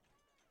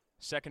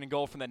Second and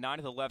goal from the 9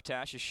 to the left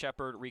hash as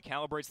Shepard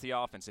recalibrates the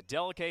offense.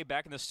 Adeleke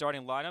back in the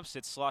starting lineup,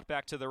 sits slot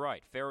back to the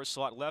right. Farrow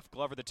slot left,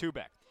 Glover the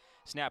two-back.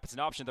 Snap, it's an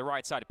option to the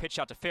right side. A pitch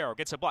out to Farrow.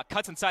 Gets a block,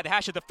 cuts inside the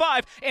hash at the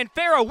 5, and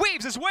Farrow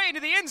weaves his way into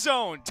the end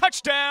zone.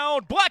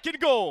 Touchdown, black and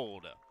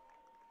gold.